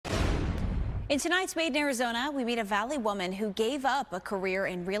In tonight's Made in Arizona, we meet a Valley woman who gave up a career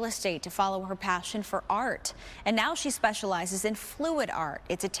in real estate to follow her passion for art. And now she specializes in fluid art.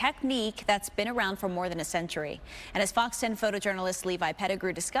 It's a technique that's been around for more than a century. And as Fox 10 photojournalist Levi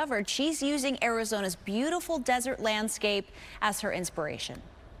Pettigrew discovered, she's using Arizona's beautiful desert landscape as her inspiration.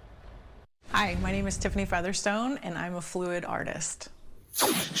 Hi, my name is Tiffany Featherstone, and I'm a fluid artist.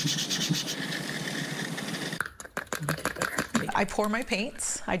 I pour my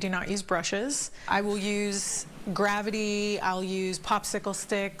paints. I do not use brushes. I will use gravity, I'll use popsicle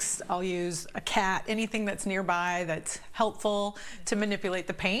sticks, I'll use a cat, anything that's nearby that's helpful to manipulate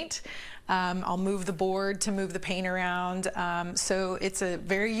the paint. I'll move the board to move the paint around. So it's a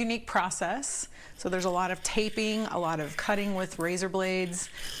very unique process. So there's a lot of taping, a lot of cutting with razor blades,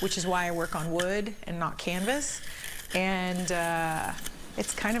 which is why I work on wood and not canvas. And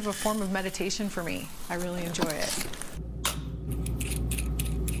it's kind of a form of meditation for me. I really enjoy it.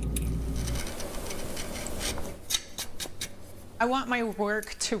 I want my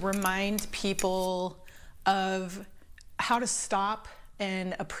work to remind people of how to stop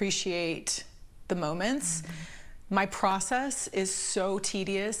and appreciate the moments. My process is so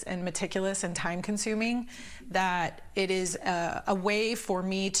tedious and meticulous and time-consuming that it is a way for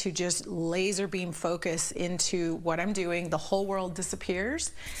me to just laser beam focus into what I'm doing. The whole world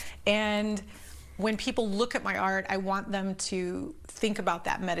disappears. And when people look at my art, I want them to think about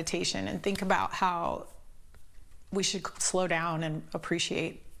that meditation and think about how we should slow down and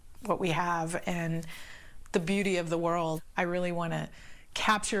appreciate what we have and the beauty of the world. I really want to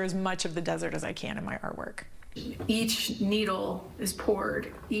capture as much of the desert as I can in my artwork. Each needle is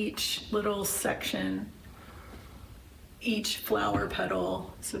poured, each little section, each flower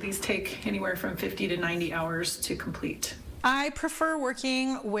petal. So these take anywhere from 50 to 90 hours to complete. I prefer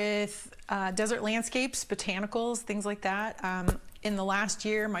working with desert landscapes, botanicals, things like that. In the last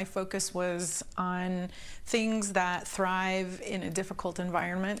year, my focus was on things that thrive in a difficult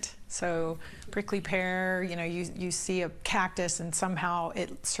environment. So prickly pear, you know, you see a cactus and somehow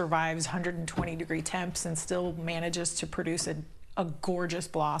it survives 120-degree temps and still manages to produce a gorgeous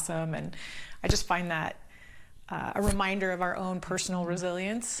blossom. And I just find that a reminder of our own personal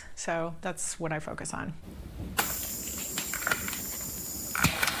resilience. So that's what I focus on.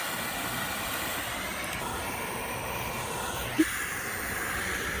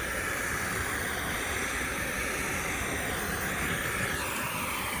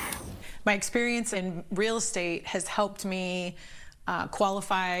 My experience in real estate has helped me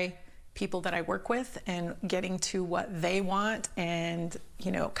qualify people that I work with and getting to what they want and,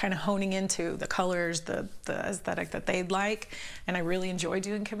 you know, kind of honing into the colors, the aesthetic that they'd like. And I really enjoy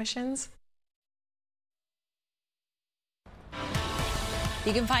doing commissions.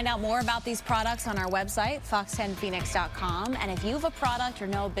 You can find out more about these products on our website, fox10phoenix.com. And if you have a product or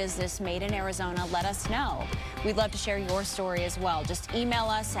know a business made in Arizona, let us know. We'd love to share your story as well. Just email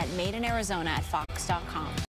us at madeinarizona@fox.com.